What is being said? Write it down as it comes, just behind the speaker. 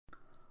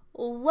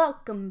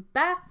Welcome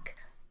back.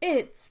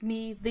 It's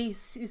me, the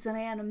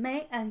Susanna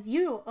May, and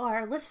you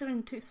are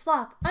listening to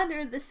Sloth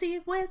Under the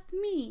Sea with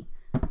me.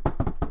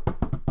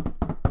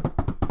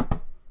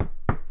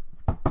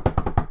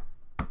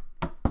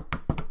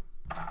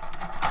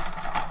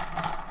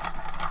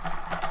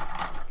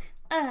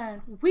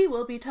 And we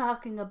will be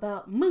talking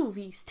about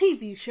movies,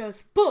 TV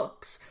shows,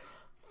 books,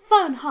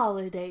 fun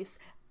holidays,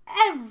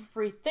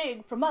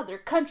 everything from other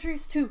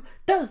countries to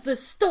does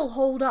this still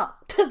hold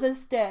up to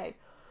this day?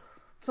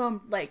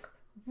 From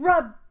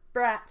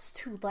Rugrats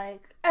to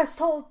As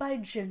Told by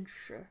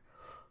Ginger,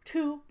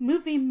 to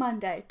Movie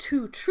Monday,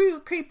 to True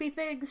Creepy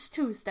Things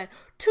Tuesday,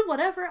 to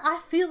whatever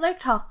I feel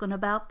like talking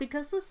about,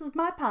 because this is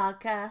my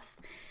podcast.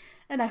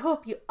 And I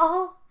hope you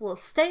all will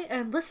stay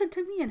and listen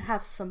to me and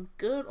have some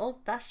good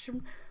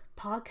old-fashioned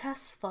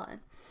podcast fun.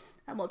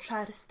 And we'll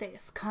try to stay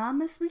as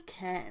calm as we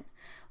can.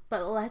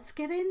 But let's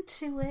get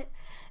into it,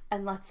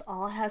 and let's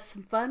all have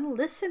some fun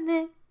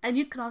listening. And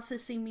you can also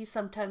see me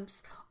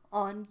sometimes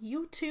on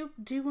YouTube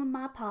doing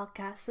my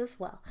podcast as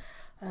well.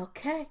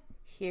 Okay,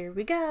 here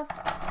we go.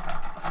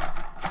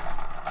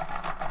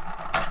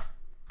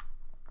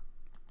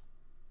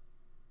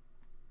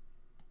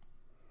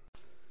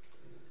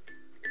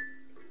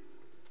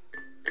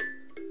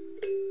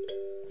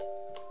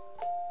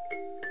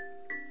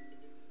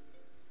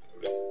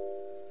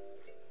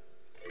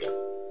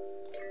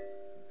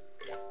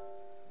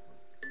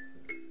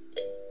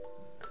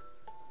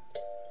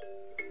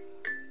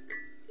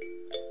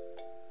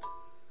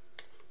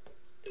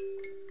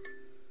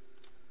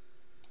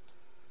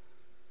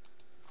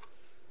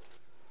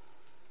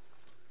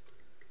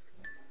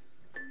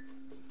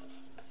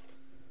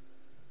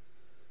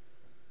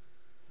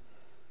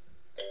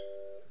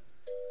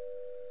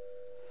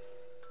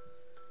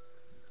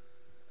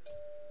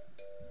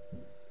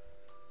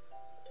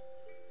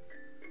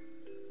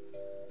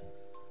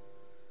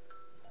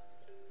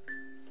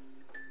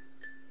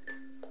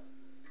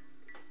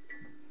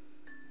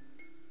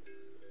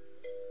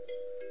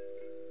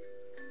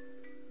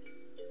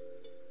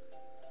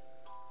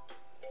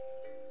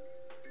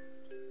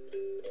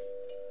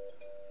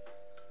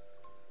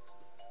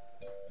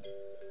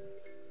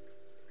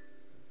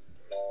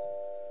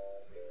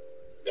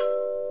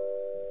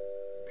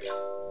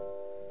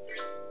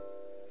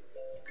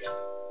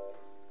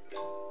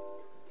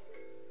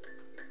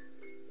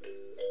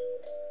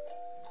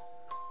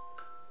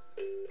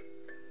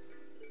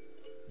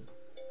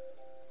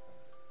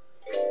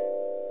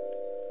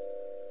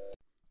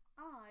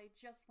 I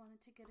just wanted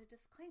to get a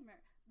disclaimer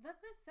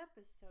that this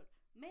episode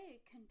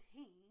may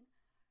contain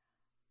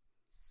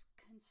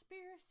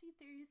conspiracy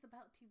theories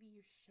about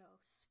TV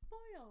shows.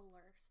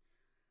 Spoilers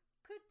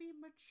could be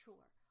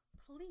mature.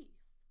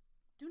 Please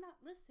do not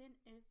listen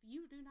if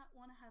you do not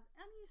want to have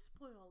any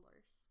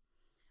spoilers.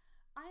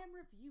 I am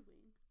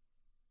reviewing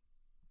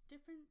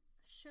different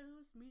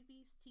shows,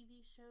 movies,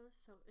 TV shows,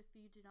 so if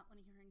you do not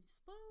want to hear any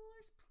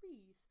spoilers,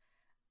 please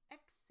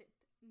exit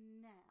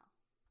now.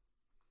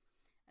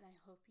 And I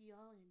hope you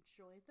all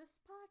enjoy this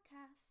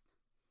podcast.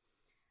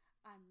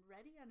 I'm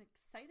ready and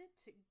excited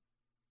to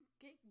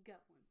get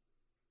going.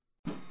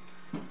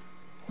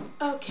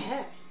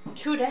 Okay,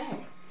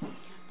 today,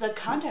 the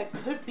content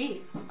could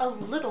be a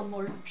little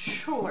more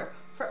mature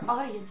for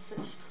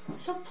audiences,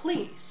 so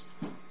please,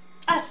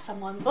 as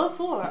someone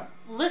before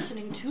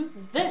listening to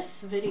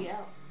this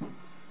video,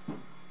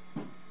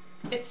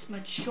 it's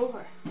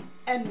mature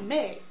and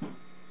may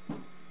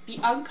be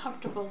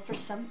uncomfortable for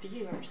some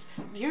viewers.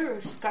 Viewer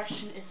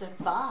discretion is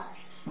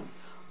advised.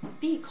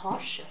 Be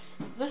cautious.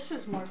 This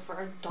is more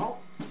for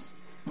adults.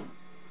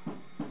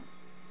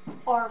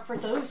 Or for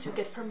those who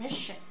get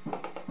permission.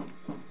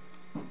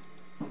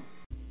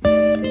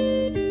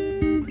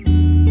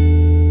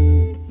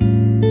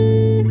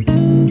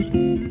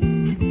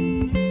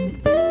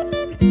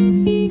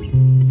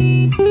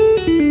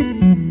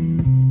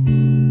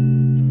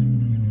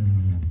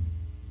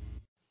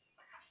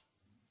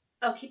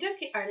 Okie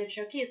dokie,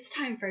 artichoke, it's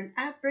time for an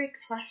ad break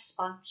 /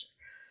 sponsor.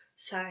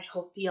 So I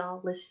hope y'all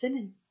listen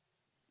and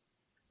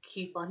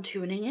keep on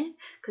tuning in,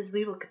 because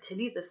we will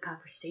continue this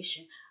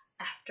conversation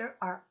after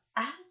our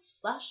ad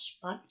 /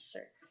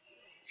 sponsor.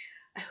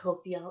 I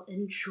hope y'all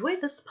enjoy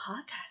this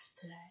podcast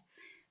today.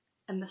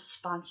 And the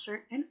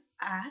sponsor and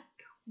ad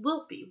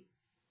will be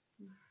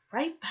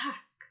right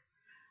back.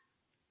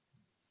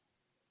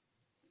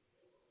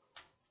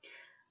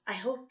 I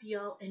hope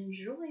y'all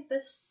enjoy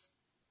this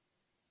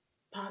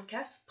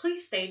podcast.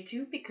 Please stay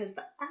tuned because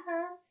the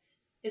ad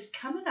is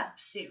coming up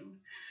soon.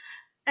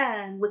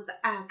 And with the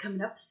ad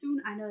coming up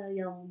soon, I know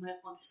y'all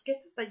might want to skip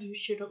it, but you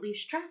should at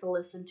least try to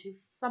listen to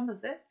some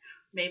of it.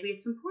 Maybe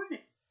it's important.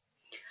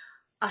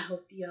 I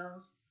hope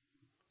y'all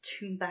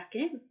tune back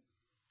in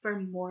for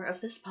more of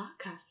this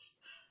podcast.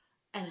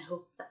 And I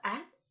hope the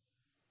ad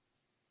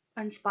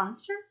and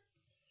sponsor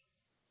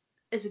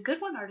is a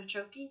good one,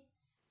 artichoke.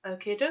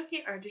 Okay,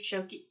 dokie,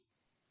 artichoke.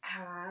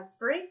 Ad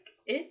break,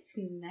 it's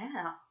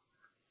now.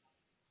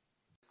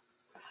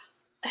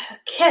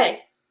 Okay,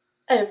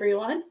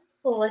 everyone,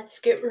 let's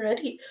get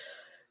ready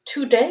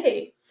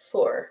today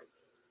for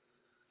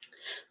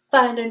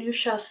Find a New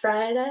Show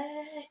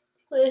Friday,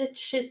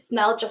 which it's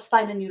now just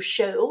Find a New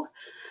Show,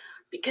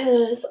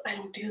 because I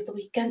don't do the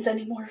weekends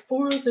anymore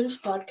for this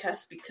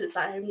podcast because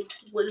I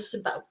was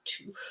about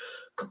to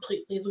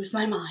completely lose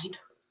my mind.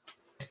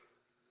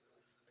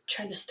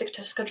 Trying to stick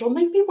to a schedule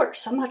might be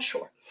worse, I'm not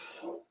sure.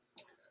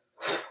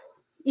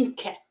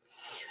 Okay.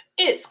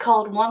 It's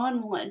called One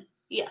on One.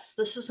 Yes,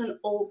 this is an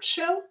old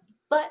show,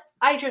 but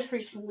I just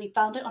recently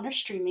found it on a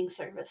streaming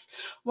service.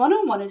 One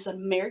on One is an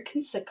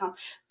American sitcom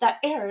that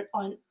aired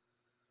on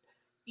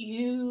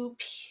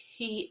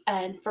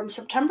UPN from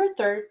September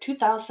 3rd,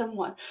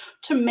 2001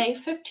 to May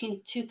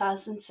 15th,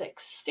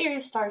 2006. The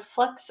series starred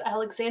Flex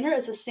Alexander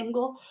as a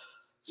single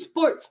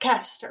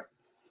sportscaster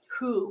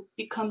who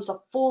becomes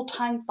a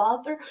full-time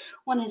father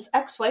when his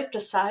ex-wife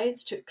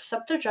decides to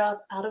accept a job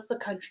out of the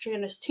country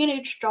and his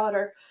teenage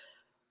daughter,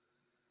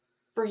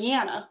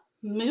 Brianna,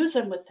 moves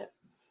in with him.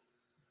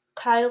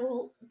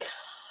 Kylie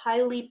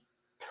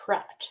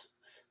Pratt.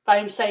 If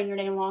I'm saying your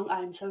name wrong,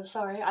 I'm so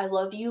sorry. I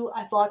love you.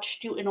 I've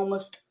watched you in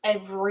almost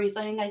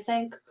everything, I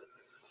think.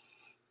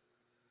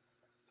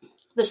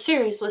 The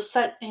series was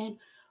set in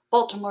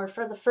Baltimore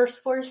for the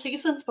first 4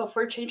 seasons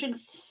before changing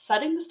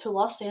settings to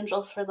Los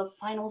Angeles for the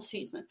final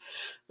season.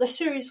 The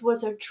series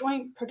was a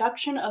joint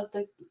production of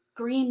the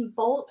Green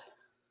Bolt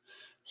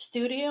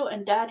Studio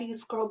and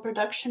Daddy's Girl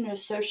Production in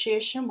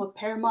association with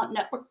Paramount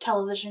Network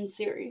television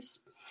series.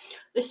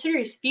 The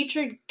series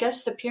featured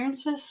guest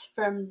appearances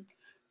from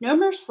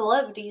numerous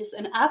celebrities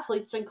and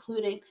athletes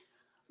including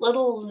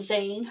Little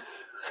Zane,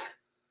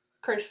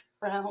 Chris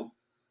Brown.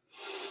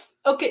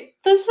 Okay,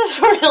 this is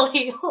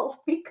really old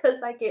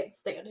because I can't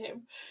stand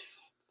him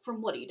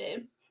from what he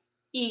did.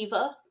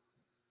 Eva,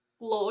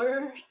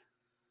 Lord,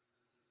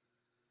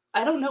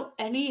 I don't know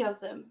any of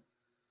them.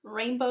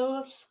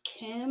 Rainbows,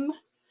 Kim,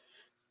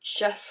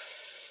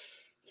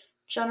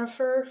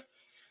 Jennifer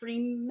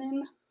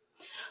Freeman,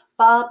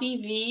 Bobby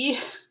V,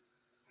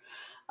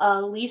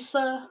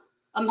 Lisa,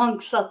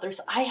 amongst others.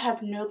 I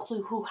have no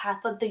clue who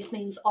half of these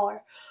names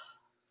are.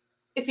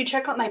 If you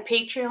check out my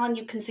Patreon,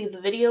 you can see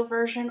the video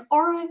version,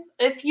 or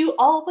if you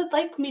all would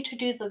like me to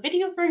do the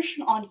video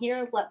version on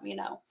here, let me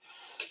know.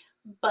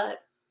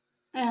 But,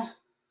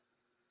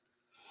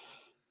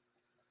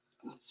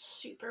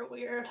 super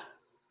weird.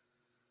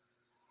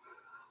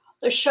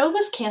 The show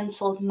was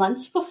canceled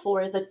months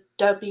before the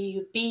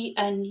WB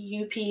and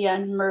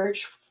UPN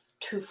merged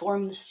to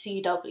form the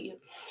CW.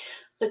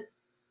 The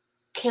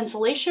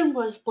cancellation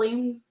was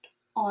blamed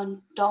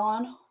on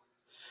Dawn's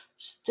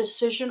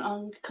decision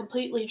on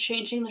completely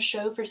changing the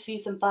show for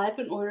season 5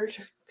 in order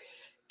to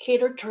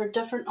cater to a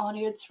different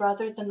audience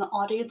rather than the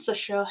audience the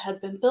show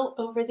had been built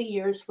over the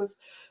years with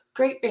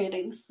great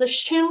ratings. This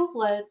channel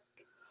led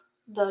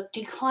the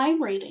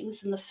decline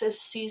ratings in the 5th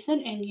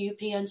season and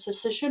UPN's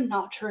decision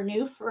not to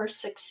renew for a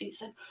 6th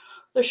season.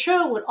 The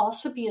show would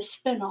also be a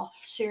spin-off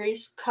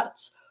series,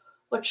 Cuts,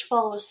 which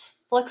follows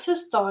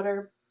Flex's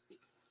brother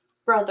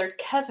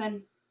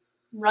Kevin,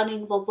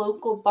 running the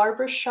local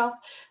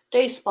barbershop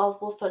baseball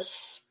with a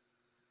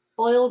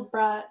spoiled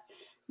brat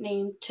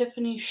named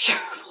Tiffany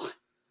Sherwood.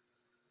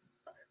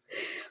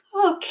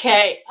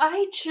 Okay,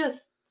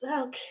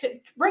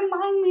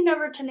 remind me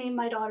never to name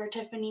my daughter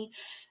Tiffany.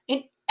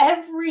 In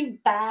every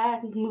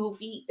bad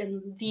movie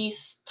in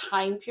this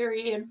time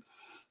period,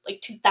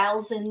 like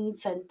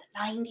 2000s and the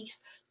 90s,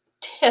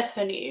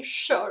 Tiffany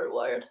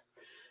Sherwood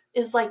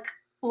is like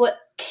what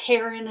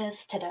Karen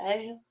is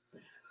today.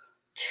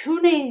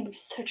 2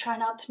 names to try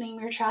not to name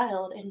your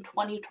child in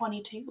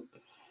 2022.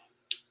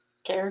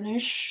 Karen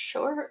is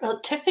short.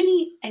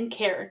 Tiffany and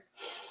Karen.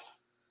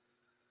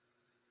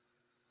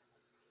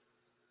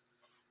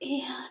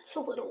 Yeah, it's a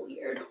little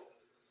weird.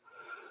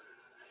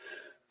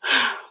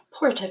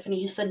 Poor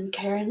Tiffany's and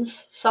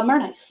Karen's. Some are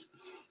nice.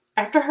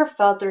 After her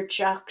father,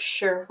 Jack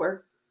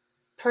Sherwood,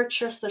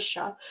 purchased the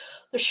shop,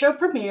 the show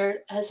premiered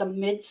as a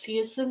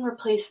mid-season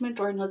replacement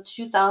during the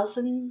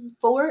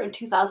 2004 and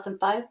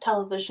 2005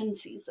 television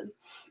season.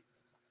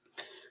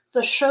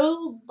 The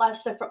show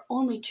lasted for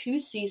only 2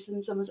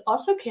 seasons and was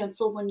also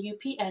canceled when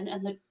UPN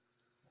and the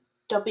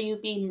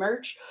WB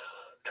merged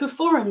to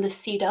form the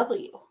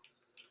CW.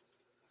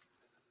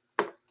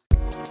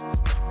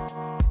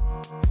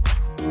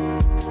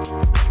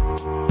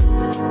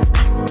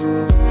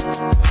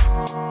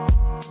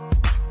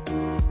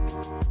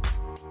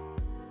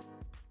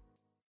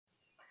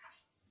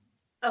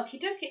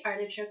 Okie dokie,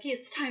 artichoke,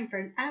 it's time for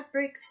an ad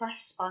break /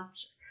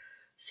 sponsor.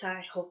 So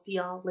I hope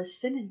y'all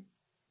listen and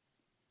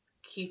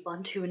keep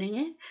on tuning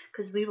in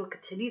because we will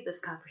continue this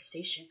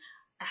conversation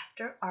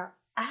after our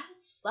ad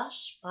 /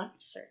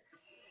 sponsor.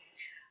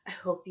 I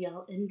hope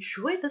y'all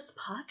enjoy this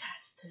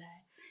podcast today.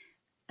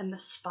 And the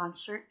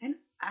sponsor and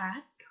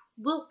ad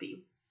will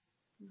be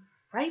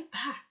right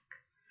back.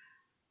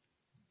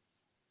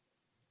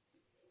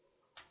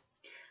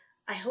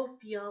 I hope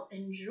y'all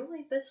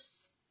enjoy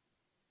this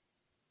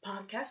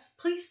podcast.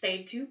 Please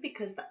stay tuned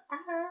because the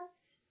ad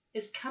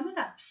is coming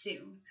up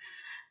soon.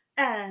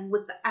 And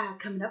with the ad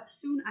coming up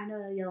soon, I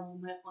know y'all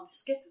might want to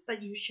skip it,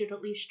 but you should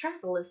at least try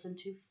to listen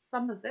to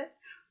some of it.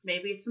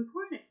 Maybe it's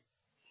important.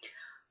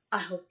 I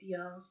hope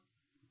y'all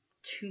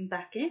tune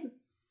back in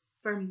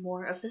for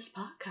more of this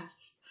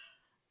podcast.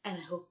 And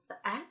I hope the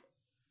ad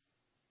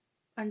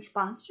and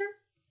sponsor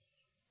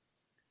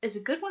is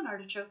a good one,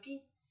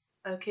 Artichoke.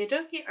 Okay,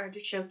 dokie,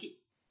 Artichoke.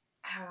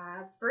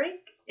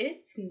 Break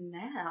it's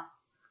now.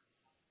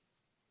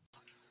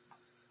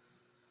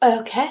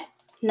 Okay,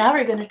 now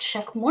we're going to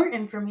check more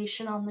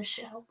information on the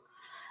show.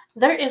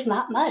 There is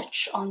not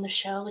much on the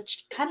show,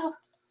 which kind of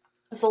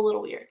is a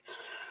little weird.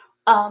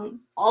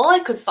 All I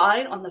could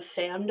find on the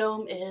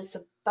fandom is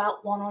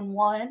about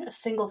one-on-one. A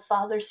single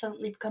father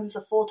suddenly becomes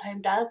a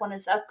full-time dad when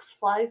his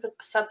ex-wife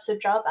accepts a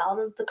job out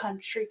of the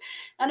country,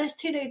 and his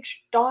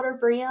teenage daughter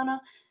Brianna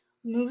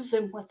moves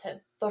in with him.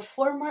 The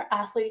former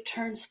athlete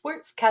turned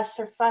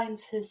sportscaster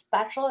finds his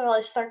bachelor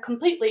lifestyle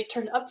completely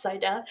turned upside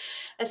down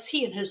as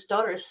he and his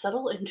daughter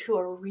settle into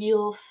a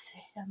real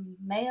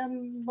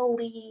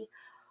family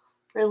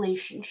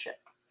relationship.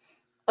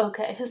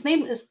 Okay, his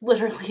name is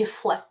literally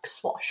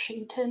Flex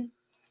Washington.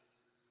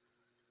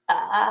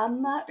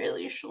 I'm not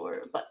really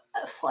sure, but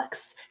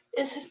Flex.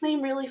 Is his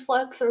name really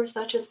Flex, or is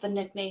that just the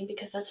nickname?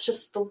 Because that's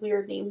just the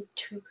weird name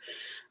to.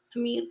 I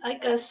mean, I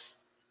guess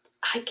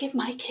I give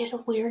my kid a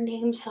weird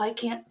name, so I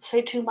can't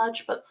say too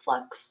much, but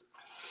Flex.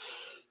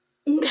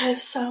 Okay,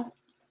 so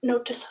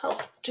note to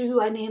self: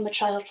 do I name a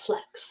child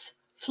Flex?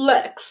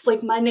 Flex,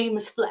 like my name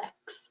is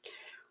Flex.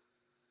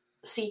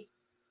 See,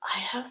 I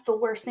have the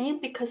worst name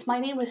because my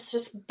name is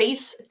just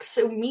basic,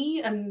 so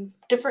me and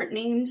different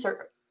names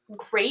are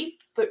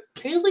great, but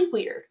really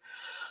weird.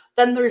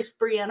 Then there's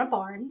Brianna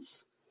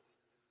Barnes,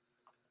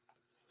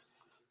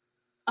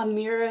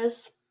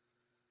 Amira's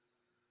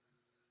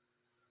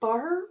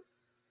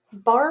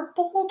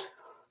Barbold,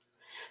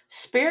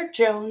 Spirit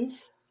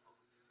Jones.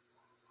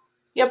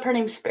 Yep, her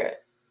name's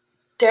Spirit.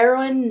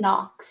 Darren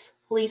Knox,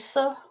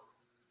 Lisa,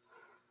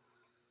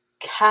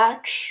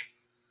 Catch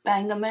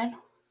Bangaman,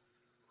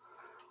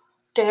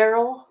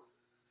 Daryl,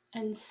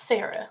 and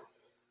Sarah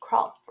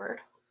Crawford.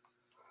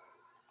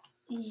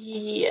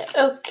 Yeah,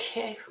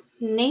 okay.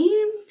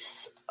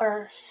 Names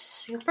are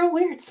super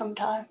weird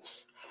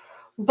sometimes.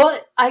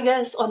 But I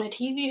guess on a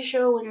TV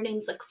show when your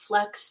name's like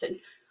Flex and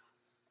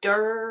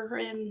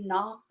Darren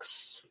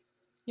Knox,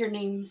 your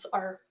names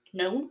are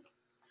known.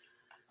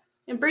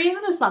 And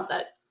Brianna's not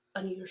that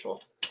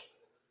unusual.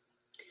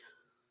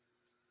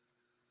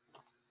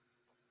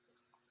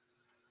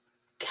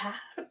 Cash.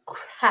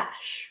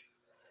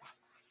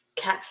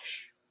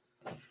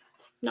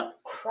 No,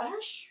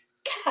 Crash?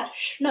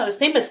 Cash. No, his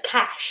name is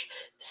Cash.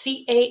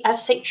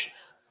 Cash.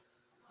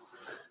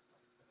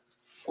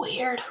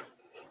 Weird.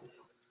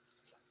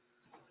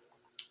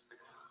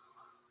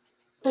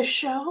 The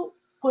show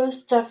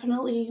was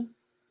definitely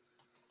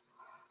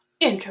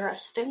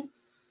interesting,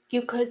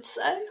 you could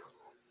say.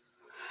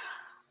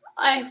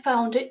 I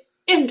found it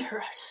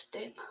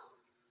interesting.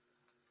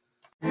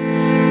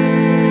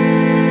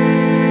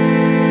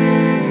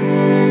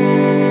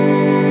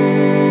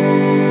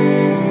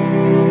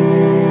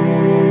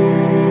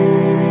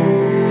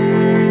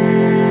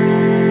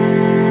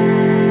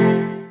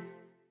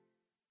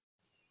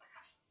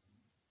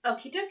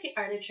 Okie dokie,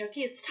 Artichoke,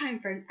 it's time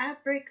for an ad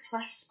break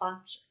 /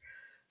 sponsor.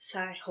 So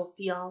I hope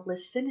y'all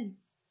listen and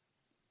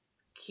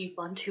keep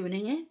on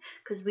tuning in,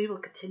 because we will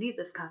continue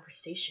this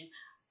conversation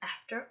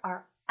after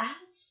our ad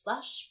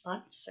 /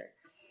 sponsor.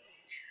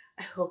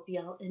 I hope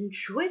y'all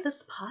enjoy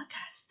this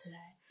podcast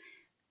today,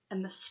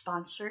 and the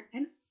sponsor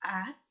and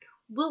ad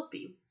will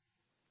be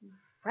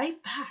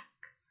right back.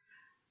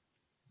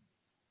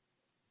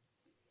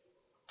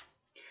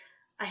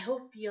 I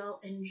hope y'all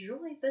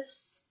enjoy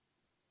this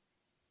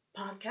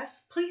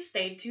podcast. Please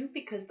stay tuned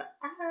because the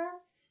ad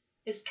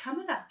is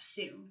coming up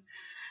soon.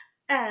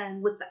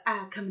 And with the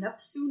ad coming up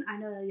soon, I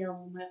know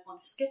y'all might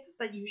want to skip it,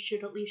 but you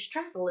should at least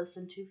try to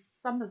listen to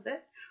some of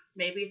it.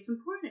 Maybe it's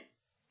important.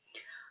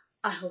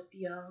 I hope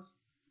y'all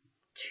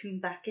tune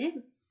back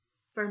in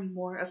for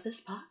more of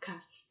this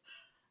podcast.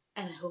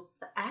 And I hope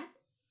the ad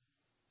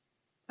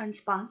and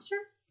sponsor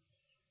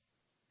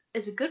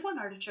is a good one,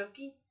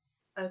 Artichoke.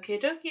 Okay,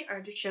 dokie,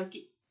 Artichoke.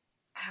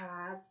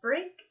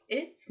 Break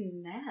it's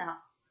now.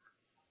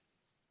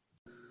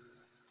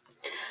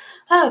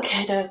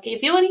 Okay, dokie.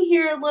 If you want to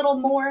hear a little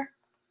more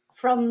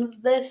from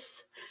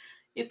this,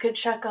 you could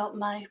check out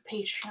my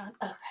Patreon.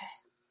 Okay.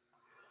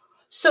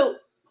 So,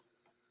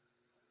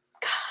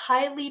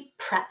 Kylie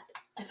Pratt.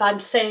 If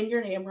I'm saying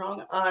your name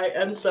wrong, I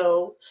am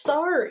so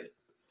sorry.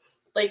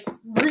 Like,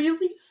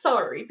 really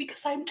sorry,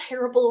 because I'm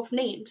terrible with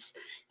names,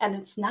 and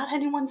it's not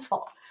anyone's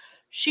fault.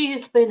 She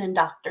has been in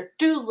Dr.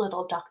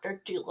 Dolittle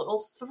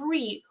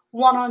 3,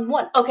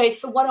 One-on-One. Okay,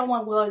 so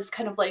One-on-One was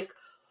kind of like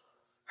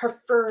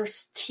her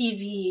first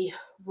TV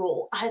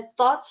role. I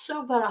thought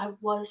so, but I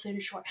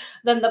wasn't sure.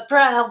 Then The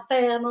Proud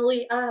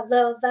Family, I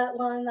love that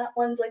one. That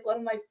one's like one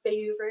of my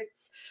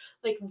favorites.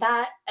 Like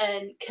that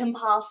and Kim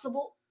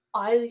Possible.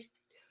 And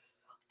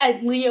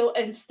Leo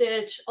and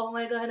Stitch. Oh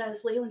my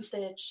goodness, Leo and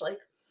Stitch. Like,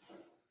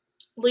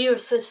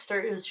 Leo's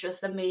sister is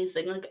just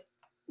amazing. Like,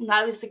 when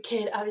I was a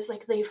kid, I was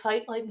like, they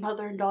fight like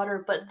mother and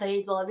daughter, but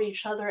they love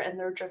each other, and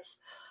they're just...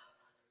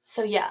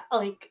 So yeah,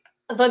 like,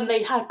 when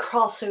they had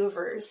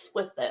crossovers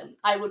with them,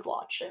 I would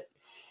watch it.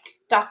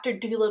 Dr.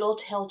 Dolittle,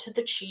 Tale to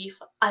the Chief,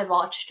 I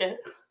watched it.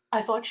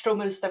 I've watched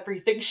almost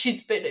everything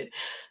she's been in.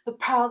 The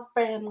Proud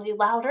Family,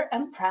 Louder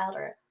and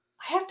Prouder.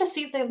 I have to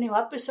see if they have new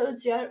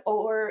episodes yet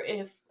or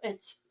if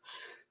it's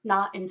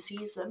not in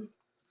season.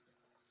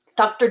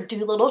 Dr.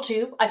 Dolittle,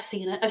 too. I've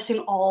seen it. I've seen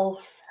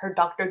all her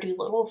Dr.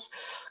 Dolittles.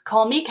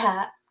 Call Me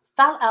Kat.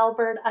 Fat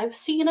Albert. I've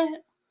seen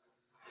it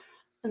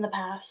in the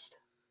past.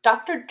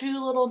 Dr.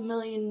 Dolittle, $1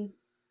 Million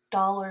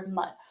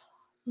Mutt.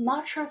 I'm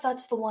not sure if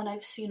that's the one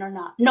I've seen or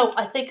not. No,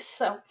 I think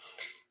so.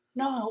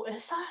 No,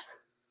 is that?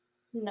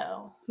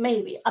 No,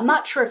 maybe. I'm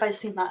not sure if I've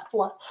seen that.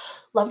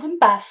 Love and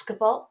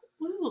Basketball.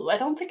 Ooh, I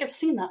don't think I've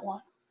seen that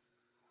one.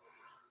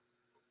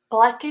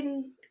 Black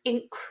and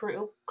Ink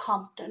Crew,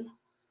 Compton.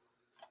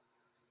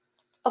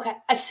 Okay,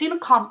 I've seen a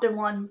Compton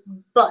one,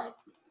 but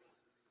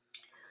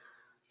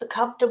the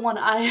Compton one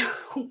I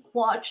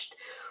watched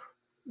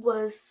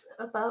was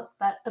about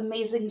that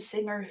amazing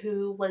singer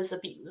who was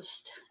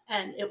abused,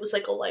 and it was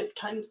like a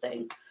lifetime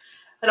thing.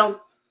 I don't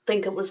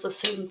think it was the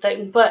same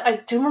thing, but I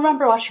do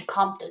remember watching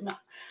Compton.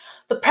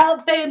 The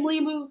Proud Family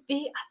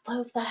movie, I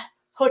love that.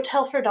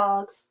 Hotel for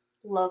Dogs,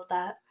 love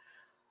that.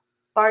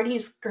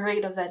 Barney's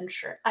Great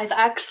Adventure. I've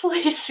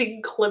actually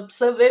seen clips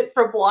of it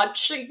from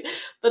watching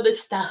the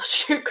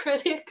Nostalgia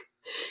Critic.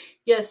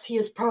 Yes, he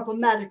is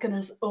problematic in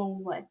his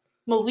own way.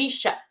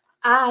 Moesha.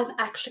 I'm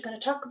actually going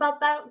to talk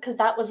about that because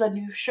that was a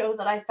new show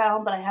that I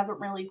found, but I haven't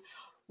really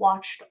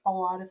watched a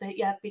lot of it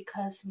yet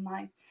because of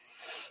my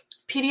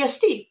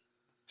PTSD.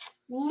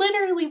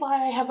 Literally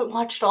why I haven't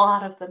watched a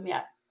lot of them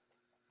yet.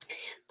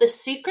 The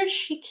Secret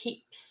She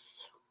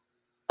Keeps.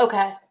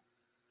 Okay.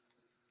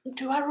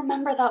 Do I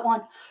remember that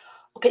one?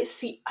 Okay,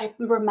 see, I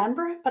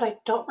remember it, but I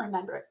don't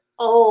remember it.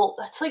 Oh,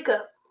 that's like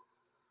a.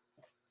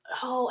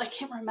 Oh, I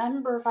can't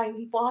remember if I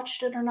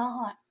watched it or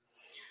not.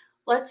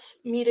 Let's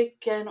Meet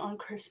Again on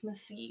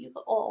Christmas Eve.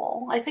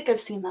 Oh, I think I've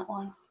seen that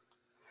one.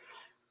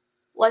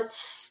 Let's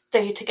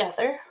Stay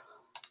Together.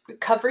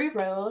 Recovery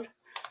Road.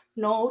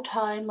 No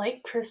Time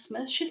Like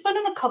Christmas. She's been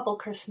in a couple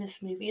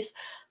Christmas movies.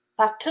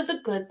 Back to the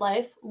Good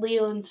Life.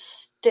 Lilo and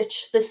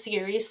Stitch, the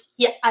series.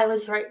 Yeah, I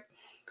was right.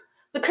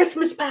 The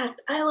Christmas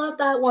Pact. I love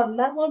that one.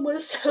 That one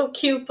was so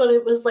cute, but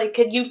it was like,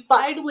 can you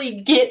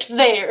finally get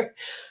there?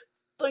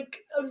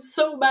 Like, I was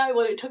so mad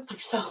when it took them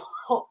so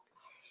long.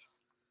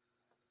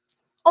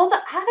 Oh,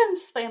 the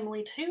Addams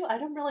Family, too. I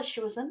didn't realize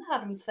she was in the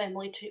Addams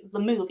Family, too. The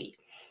movie.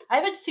 I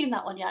haven't seen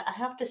that one yet. I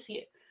have to see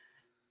it.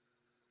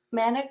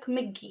 Manic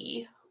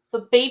McGee.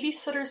 The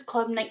Babysitter's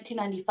Club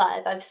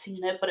 1995. I've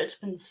seen it, but it's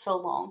been so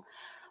long.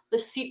 The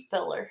Seat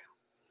Filler.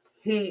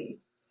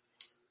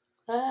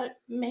 That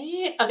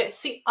may. Okay,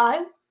 see,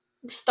 I'm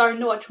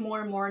starting to watch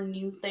more and more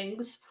new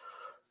things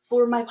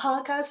for my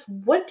podcast.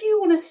 What do you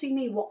want to see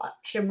me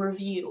watch and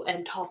review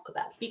and talk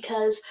about?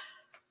 Because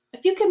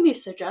if you give me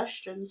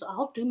suggestions,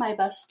 I'll do my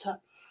best to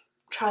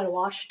try to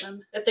watch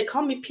them. If they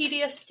call me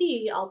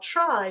PTSD, I'll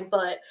try,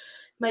 but it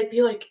might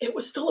be like it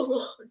was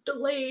still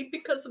delayed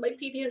because of my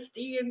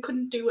PTSD and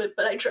couldn't do it,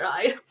 but I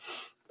tried.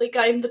 Like,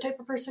 I'm the type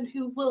of person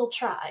who will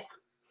try.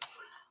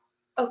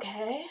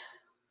 Okay.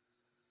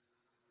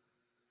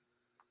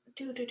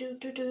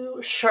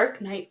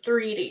 Shark Night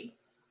 3D.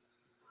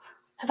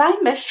 Have I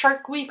missed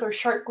Shark Week or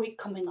Shark Week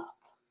coming up?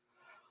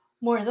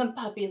 More Than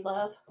Puppy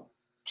Love.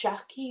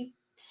 Jackie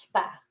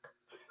Spack.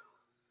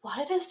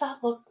 Why does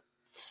that look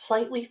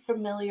slightly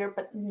familiar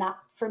but not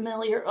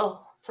familiar?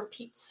 Oh, for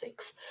Pete's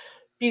sakes.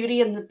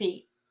 Beauty and the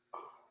Beat.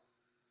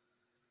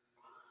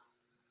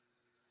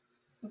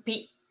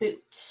 Beat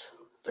Boots.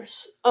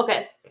 There's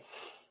okay.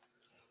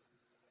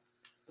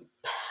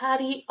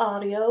 Patty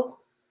Audio.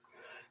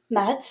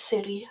 Mad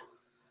City.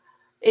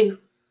 A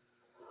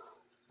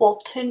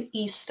Walton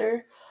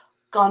Easter.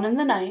 Gone in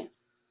the Night.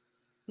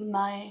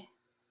 My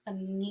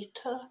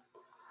Anita.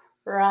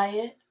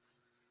 Riot.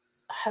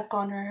 Heck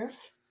on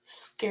Earth.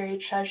 Scary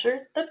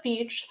Treasure. The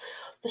Beach.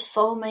 The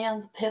Soul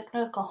Man. The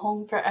Picnic. A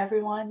Home for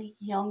Everyone.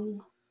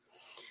 Young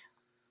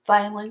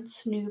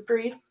Violence, New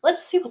Breed.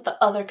 Let's see what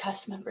the other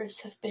cast members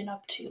have been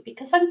up to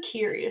because I'm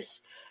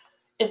curious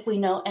if we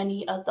know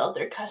any of the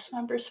other cast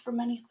members from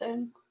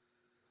anything.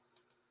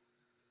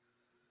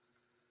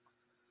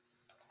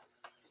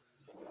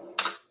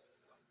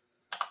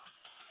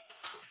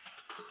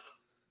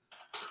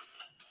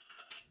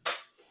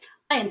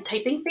 I am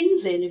typing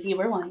things in if you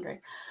were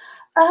wondering.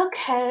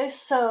 Okay,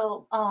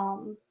 so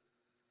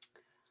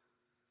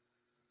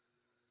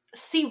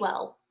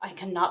Sewell. I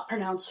cannot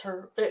pronounce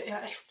her.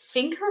 I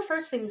think her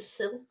first name is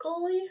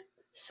Silcily.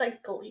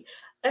 Sicily.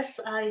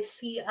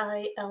 Sicily.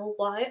 I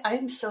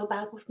am so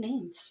bad with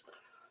names.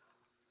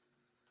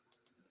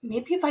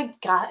 Maybe if I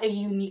got a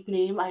unique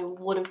name, I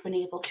would have been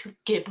able to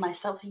give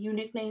myself a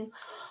unique name.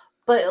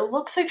 But it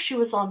looks like she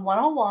was on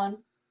 101,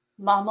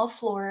 Mama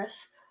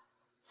Flores,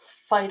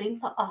 Fighting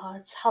the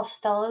Odds, How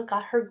Stella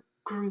Got Her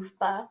Groove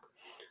Back,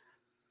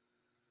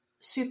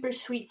 Super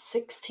Sweet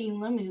 16,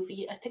 the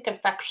movie. I think I've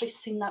actually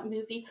seen that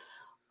movie.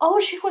 Oh,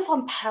 she was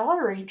on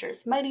Power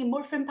Rangers, Mighty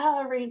Morphin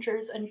Power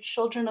Rangers, and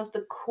Children of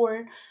the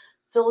Corn.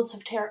 Fields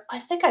of Terror. I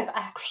think I've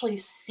actually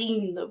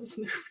seen those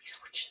movies,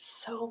 which is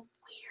so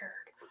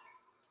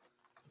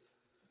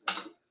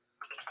weird.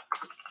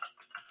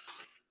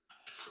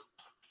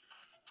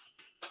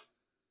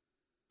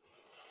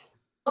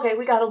 Okay,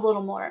 we got a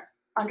little more.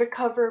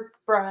 Undercover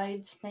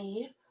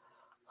Bridesmaid,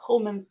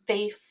 Home and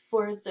Faith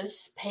for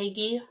this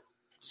Peggy,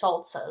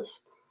 Salt says.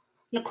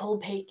 Nicole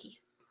Peggy.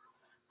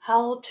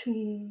 How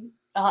to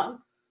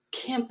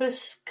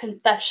Campus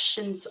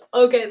Confessions.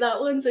 Okay, that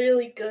one's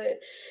really good.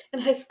 It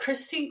has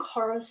Christine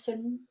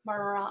Carlson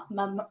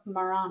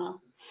Marano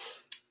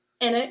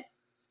in it,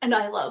 and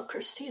I love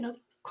Christina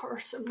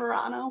Carlson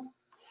Marano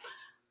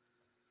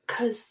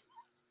because,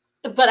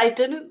 but I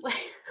didn't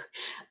like.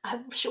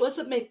 She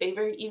wasn't my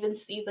favorite, even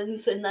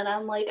Stevens, and then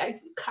I'm like, I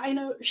kind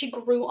of she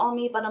grew on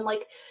me, but I'm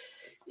like,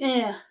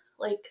 eh,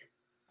 like,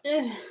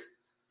 eh.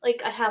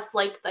 Like I have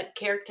like that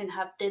character and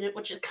have did it,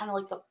 which is kind of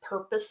like the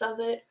purpose of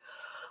it.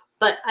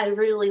 But I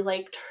really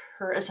liked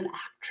her as an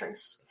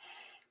actress.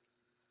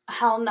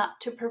 How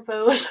Not to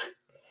Propose,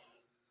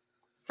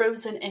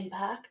 Frozen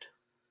Impact,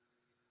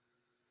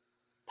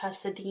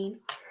 Pasadena,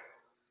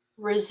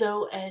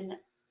 Rizzo and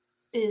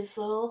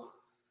Isle,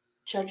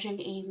 Judging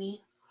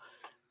Amy,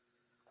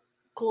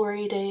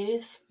 Glory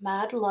Days,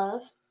 Mad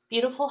Love,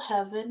 Beautiful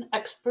Heaven,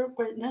 Expert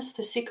Witness,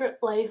 The Secret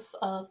Life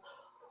of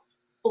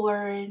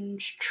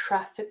Orange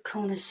Traffic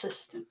Cone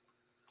Assistant.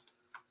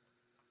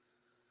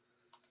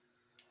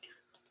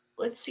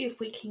 Let's see if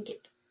we can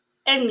get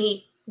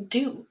any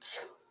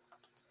dudes.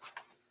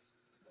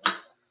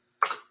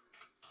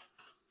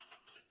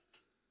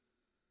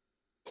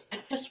 I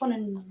just want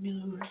to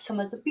know some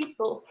of the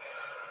people.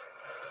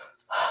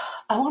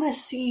 I want to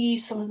see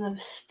some of the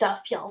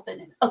stuff y'all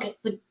been in. Okay,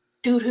 the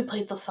dude who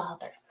played the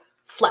father,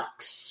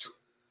 Flex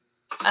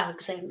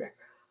Alexander.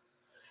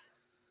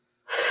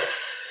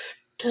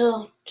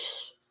 Don't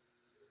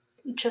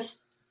just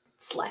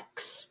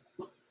Flex.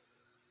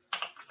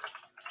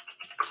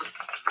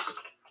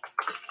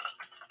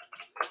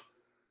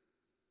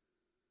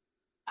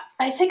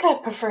 I think I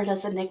prefer it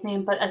as a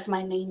nickname, but as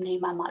my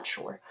name, I'm not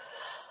sure.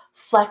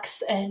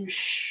 Flex and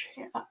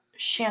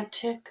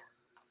Shantic.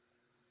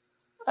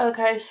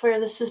 Okay, I swear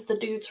this is the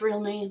dude's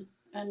real name,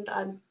 and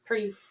I'm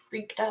pretty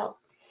freaked out.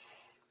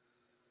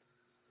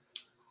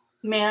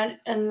 Man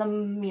in the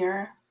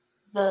Mirror,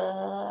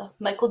 the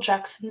Michael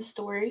Jackson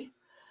story,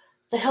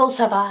 The Hills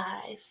Have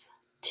Eyes,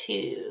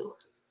 2.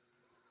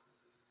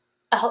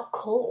 Out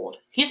Cold.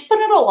 He's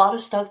been in a lot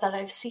of stuff that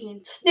I've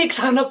seen.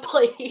 Snakes on a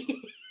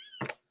Plane.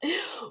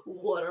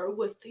 What are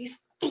with these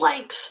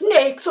blank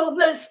snakes on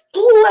this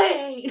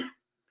plane?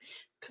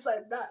 Because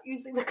I'm not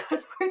using the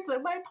cuss words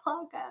in my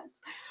podcast.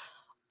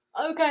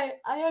 Okay,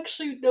 I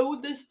actually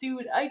know this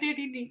dude. I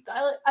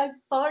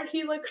thought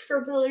he looked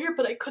familiar,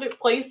 but I couldn't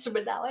place him,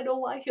 and now I know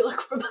why he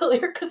looked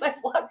familiar, because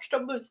I've watched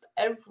almost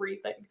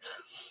everything.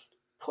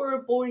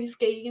 Poor Boys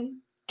Game,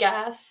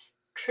 Gas,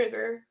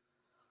 Trigger,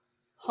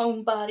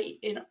 Homebody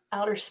in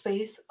Outer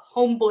Space,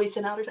 Homeboys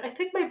in Outer Space. I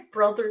think my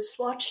brothers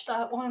watched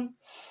that one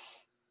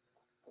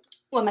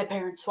when my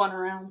parents went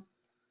around.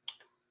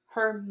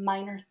 Her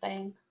Minor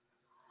Thing,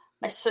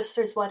 My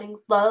Sister's Wedding,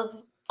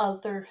 Love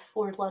Other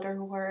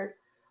 4-letter word,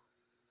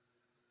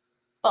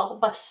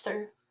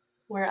 Ballbuster,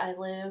 Where I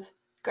Live,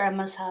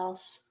 Grandma's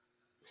House,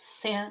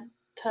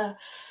 Santa,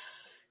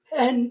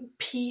 and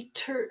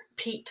Pete.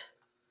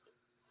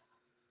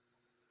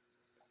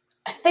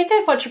 I think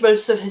I watched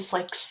most of his,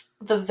 like,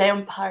 The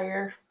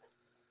Vampire,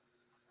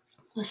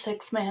 The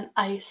 6-Man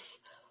Ice,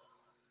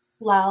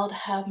 Loud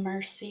Have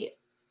Mercy,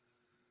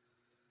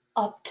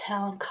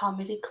 Uptown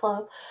Comedy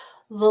Club,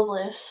 The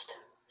List,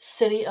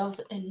 City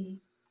of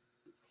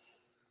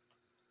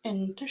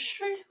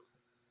Industry.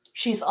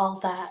 She's All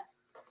That.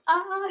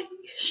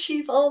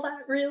 She's All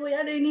That, really?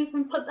 I didn't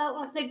even put that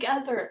one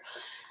together.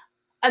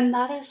 And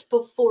that is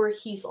before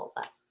He's All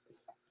That.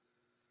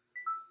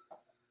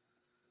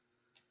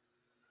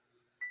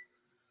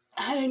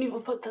 I didn't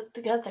even put that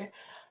together.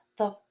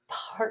 The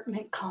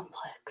Apartment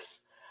Complex,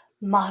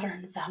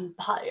 Modern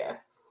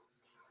Vampire.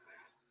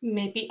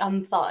 Maybe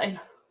I'm fine.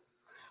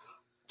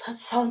 That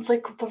sounds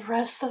like the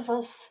rest of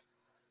us.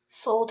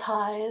 Soul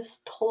Ties,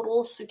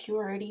 Total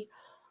Security,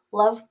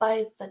 Love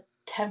by the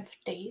 10th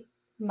Date,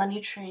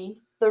 Money Train,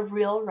 The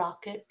Real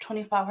Rocket,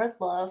 24-Hour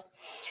Love,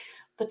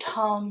 The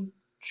Tom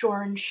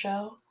Jordan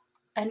Show,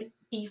 An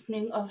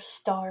Evening of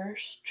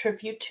Stars,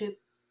 tribute to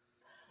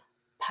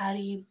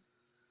Patti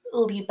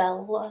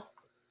LaBelle,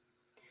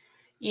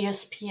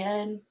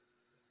 ESPN,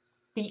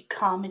 BET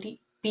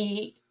Comedy,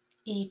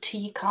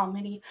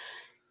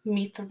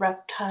 Meet the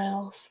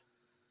Reptiles.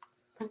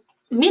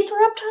 Meet the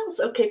Reptiles?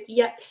 Okay,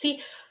 yeah,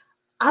 see,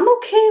 I'm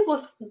okay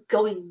with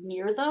going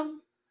near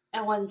them,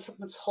 and when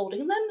someone's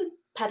holding them and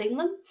petting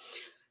them,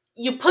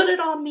 you put it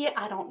on me,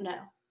 I don't know.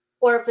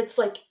 Or if it's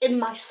like in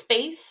my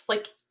space,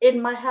 like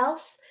in my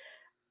house,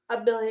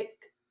 I'd be like,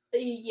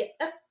 yeah,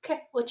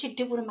 okay, what you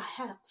doing in my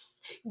house?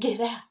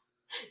 Get out.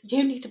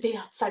 You need to be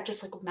outside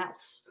just like a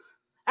mouse.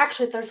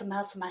 Actually, if there's a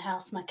mouse in my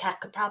house, my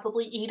cat could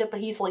probably eat it,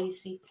 but he's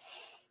lazy.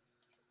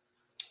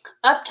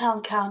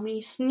 Uptown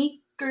Comedy,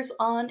 Sneak sneakers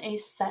on a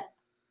set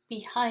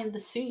behind the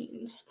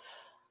scenes.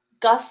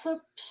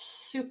 Gossip,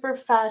 Super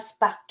Fast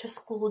Back to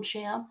School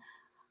Jam,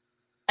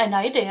 and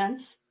I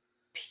Dance,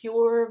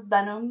 Pure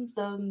Venom,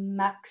 the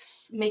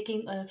Max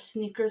making of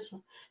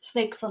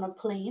snakes on a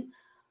plane,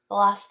 The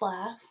Last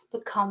Laugh, the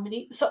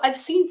comedy. So I've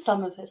seen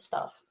some of his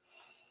stuff.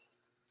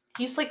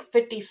 He's like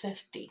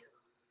 50-50,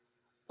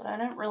 but I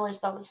didn't realize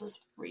that was his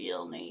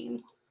real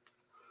name.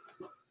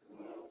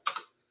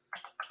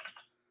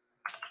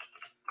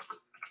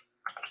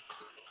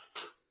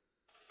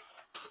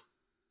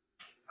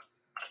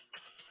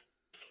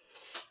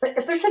 But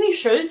if there's any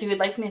shows you would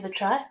like me to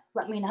try,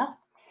 let me know.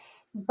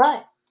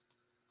 But,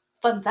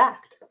 fun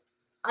fact,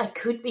 I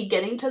could be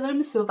getting to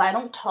them, so if I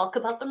don't talk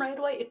about them right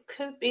away, it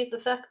could be the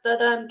fact that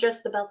I'm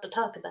just about to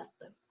talk about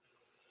them.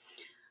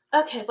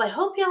 Okay, well, I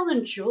hope y'all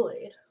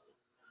enjoyed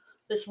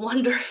this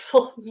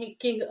wonderful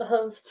making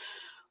of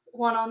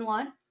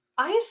One-on-One.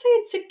 I say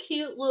it's a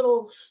cute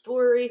little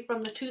story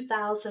from the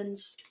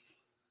 2000s.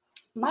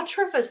 I'm not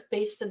sure if it's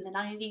based in the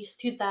 90s,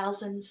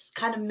 2000s,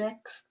 kind of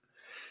mix.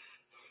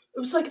 It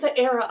was like the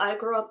era I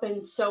grew up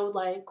in, so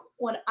like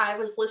when I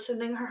was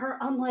listening to her,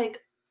 I'm like,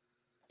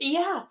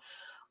 yeah,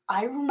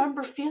 I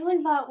remember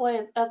feeling that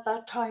way at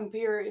that time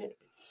period.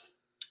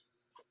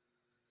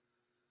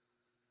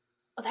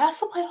 They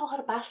also played a lot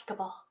of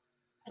basketball.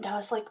 And I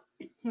was like,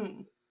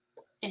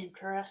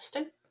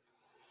 interesting.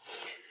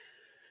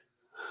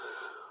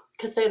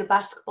 Because they had a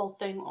basketball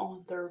thing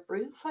on their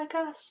roof, I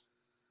guess.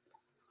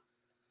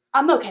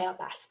 I'm okay at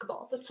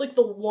basketball. That's like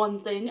the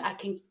one thing I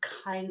can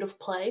kind of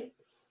play.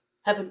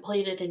 Haven't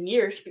played it in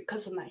years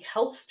because of my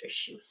health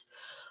issues.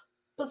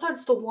 But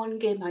that's the one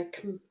game I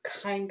can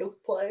kind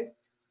of play.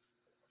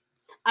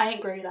 I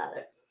ain't great at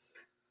it.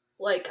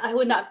 Like, I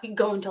would not be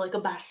going to like a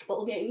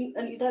basketball game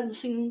anytime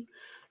soon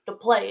to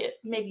play it.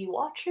 Maybe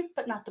watch it,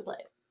 but not to play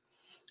it.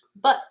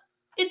 But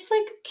it's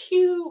like a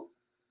cute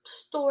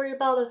story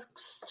about a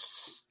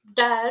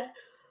dad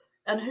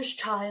and his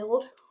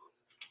child.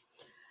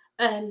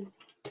 And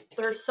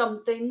there's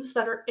some things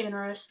that are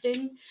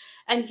interesting.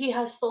 And he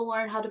has to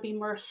learn how to be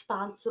more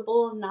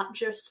responsible and not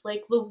just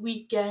like the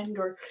weekend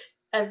or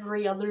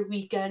every other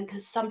weekend.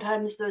 Because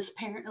sometimes those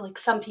parents, like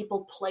some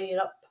people play it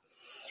up.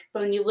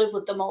 But when you live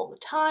with them all the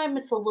time,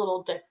 it's a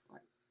little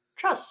different.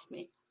 Trust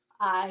me,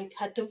 I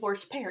had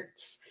divorced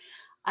parents.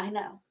 I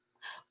know.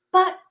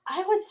 But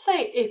I would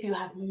say if you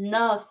have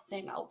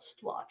nothing else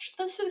to watch,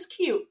 this is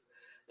cute.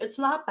 It's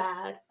not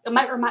bad. It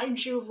might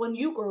remind you of when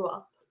you grew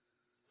up.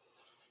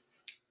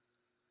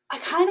 I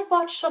kind of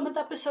watched some of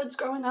the episodes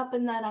growing up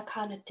and then I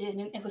kind of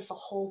didn't. It was the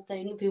whole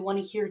thing. If you want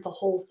to hear the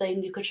whole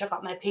thing, you could check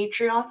out my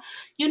Patreon.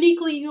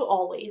 Uniquely You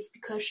Always,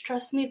 because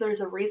trust me,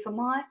 there's a reason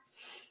why.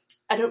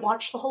 I didn't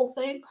watch the whole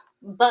thing,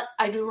 but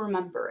I do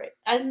remember it.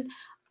 And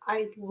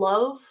I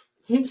love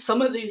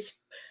some of these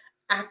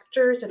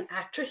actors and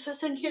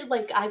actresses in here.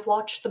 Like, I've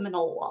watched them in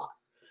a lot.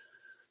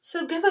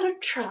 So give it a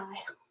try.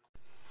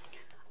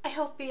 I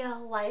hope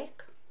you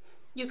like.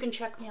 You can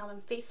check me out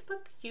on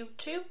Facebook,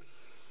 YouTube,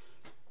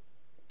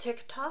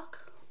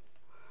 TikTok.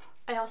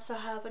 I also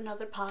have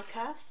another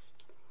podcast.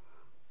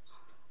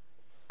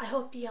 I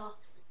hope y'all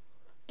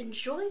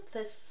enjoyed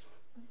this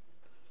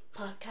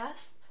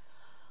podcast.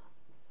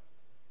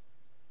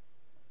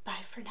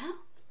 Bye for now.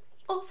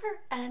 Over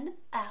and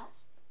out.